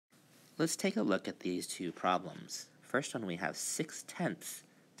Let's take a look at these two problems. First one, we have 6/10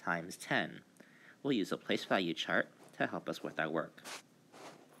 times 10. We'll use a place value chart to help us with our work.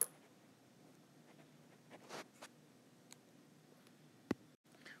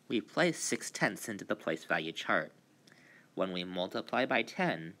 We place 6/10 into the place value chart. When we multiply by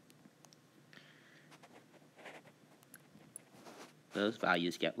 10, those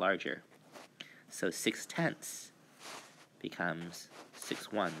values get larger. So 6/10 becomes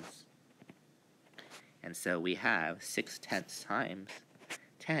 6 ones. And so we have 6/10 times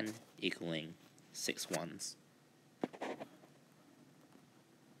 10 equaling 6 ones.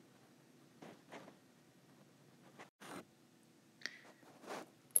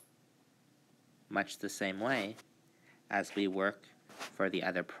 Much the same way, as we work for the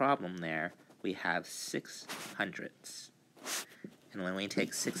other problem there, we have 6/100ths. And when we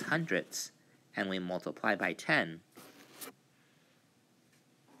take 6/100ths and we multiply by 10,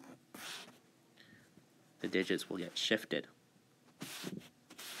 the digits will get shifted.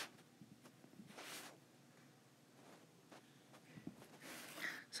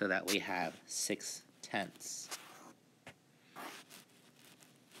 So that we have 6/10.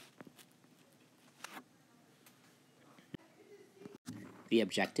 The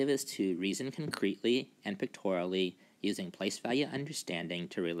objective is to reason concretely and pictorially using place value understanding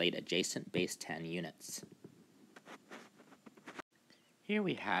to relate adjacent base 10 units. Here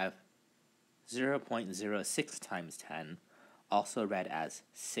we have 0.06 times 10, also read as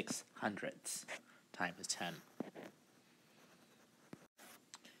 6/100ths times 10.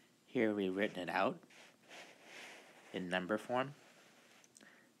 Here we've written it out in number form.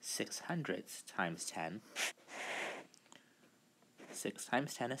 6/100ths times 10. 6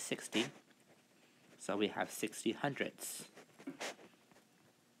 times 10 is 60, so we have 60/100ths.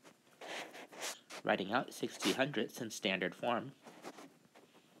 Writing out 60/100ths in standard form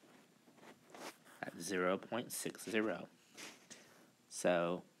at 0.60.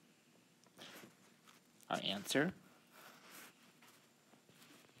 So our answer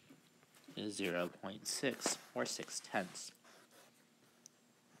is 0.6, or 6/10.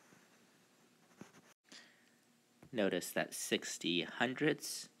 Notice that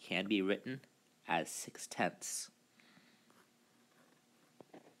 60/100ths can be written as 6/10.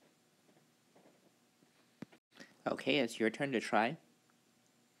 Okay, it's your turn to try.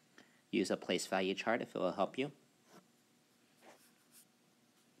 Use a place value chart if it will help you.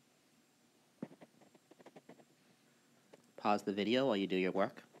 Pause the video while you do your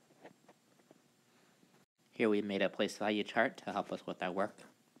work. Here we made a place value chart to help us with our work.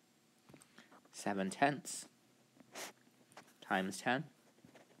 7/10 times 10.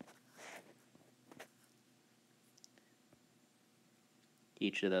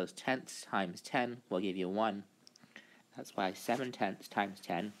 Each of those tenths times 10 will give you 1. That's why 7/10 times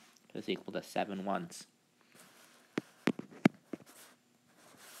 10 is equal to 7 ones.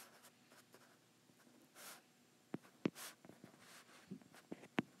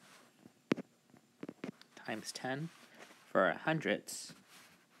 Times 10 for 100ths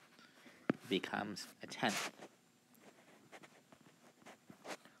becomes a tenth.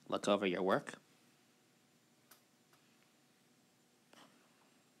 Look over your work.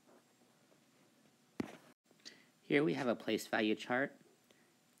 Here we have a place value chart.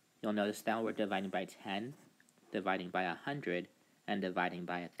 You'll notice now we're dividing by 10, dividing by 100, and dividing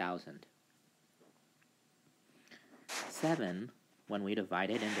by 1,000. 7, when we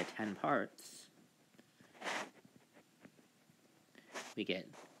divide it into 10 parts, we get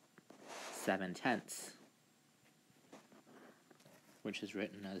 7/10, which is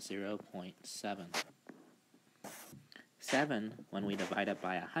written as 0.7. 7, when we divide it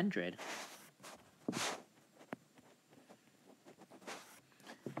by 100,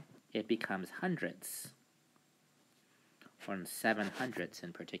 it becomes hundredths, or 7/100ths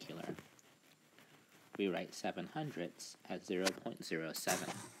in particular. We write 7/100ths as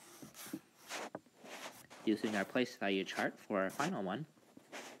 0.07. Using our place value chart for our final one,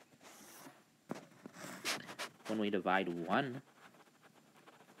 when we divide 1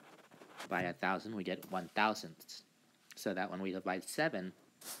 by 1,000, we get 1,000ths. So that when we divide 7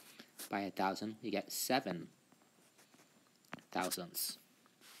 by 1,000, we get 7,000ths.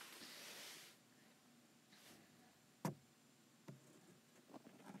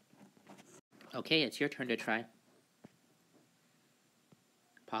 Okay, it's your turn to try.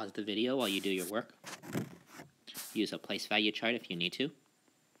 Pause the video while you do your work. Use a place value chart if you need to.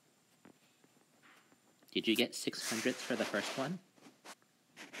 Did you get 6/100ths for the first one?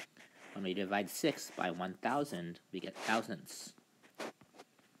 When we divide 6 by 1,000, we get thousandths.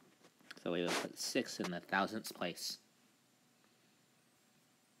 So we will put 6 in the thousandths place.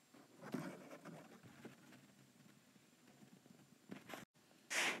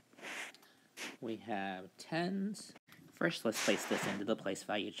 We have tens. First, let's place this into the place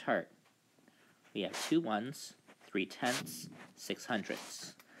value chart. We have 2 ones, 3 tenths, 6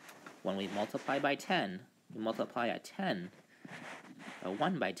 hundredths. When we multiply by 10, we multiply a 10, a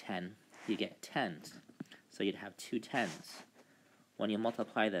 1 by 10, you get tens. So you'd have 2 tens. When you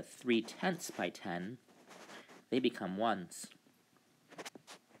multiply the 3 tenths by 10, they become ones.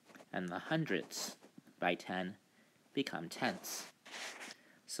 And the hundredths by 10 become tenths.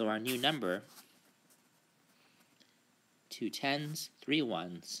 So our new number, 2 tens, 3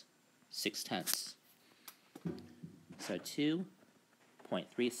 ones, 6 tenths. So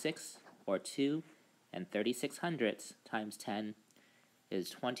 2.36, or 2 and 36 hundredths times 10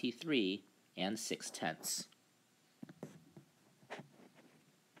 is 23 and 6 tenths.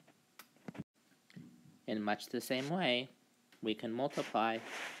 In much the same way, we can multiply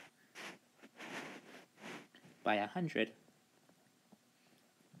by 100. I'm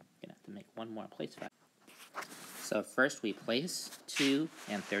gonna have to make one more place value. So first we place 2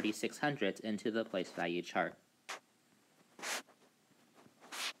 and 36 hundredths into the place value chart.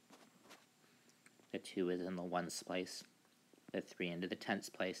 The 2 is in the ones place, the 3 into the tenths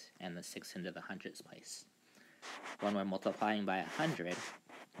place, and the 6 into the hundredths place. When we're multiplying by 100,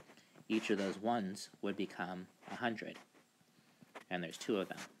 each of those ones would become 100, and there's 2 of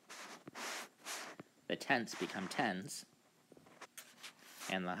them. The tenths become tens,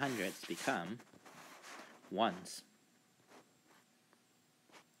 and the hundredths become ones.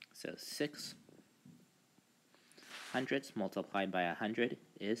 So 6 hundredths multiplied by 100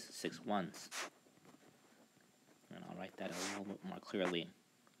 is 6 ones. And I'll write that a little bit more clearly.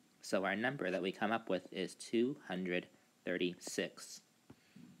 So our number that we come up with is 236.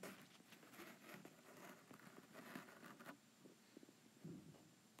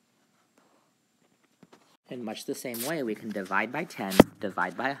 In much the same way, we can divide by 10,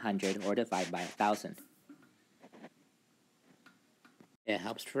 divide by 100, or divide by 1,000. It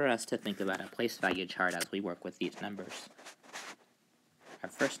helps for us to think about a place value chart as we work with these numbers. Our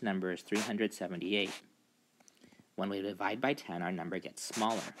first number is 378. When we divide by 10, our number gets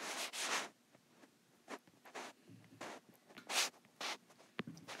smaller.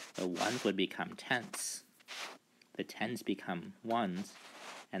 The ones would become tenths, the tens become ones,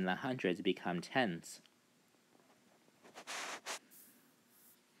 and the hundreds become tens.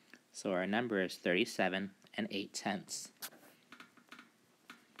 So our number is 37 and 8 tenths.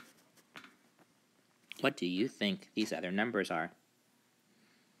 What do you think these other numbers are?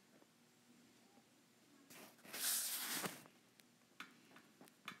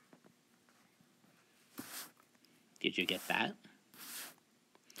 Did you get that?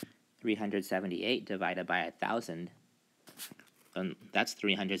 378 divided by 1,000, that's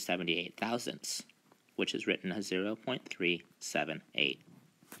 378 thousandths, which is written as 0.378.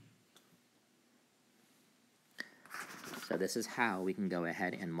 So this is how we can go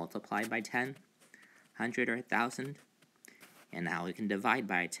ahead and multiply by 10, 100, or 1,000, and now we can divide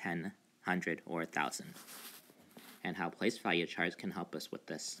by 10, 100, or 1,000, and how place value charts can help us with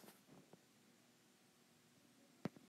this.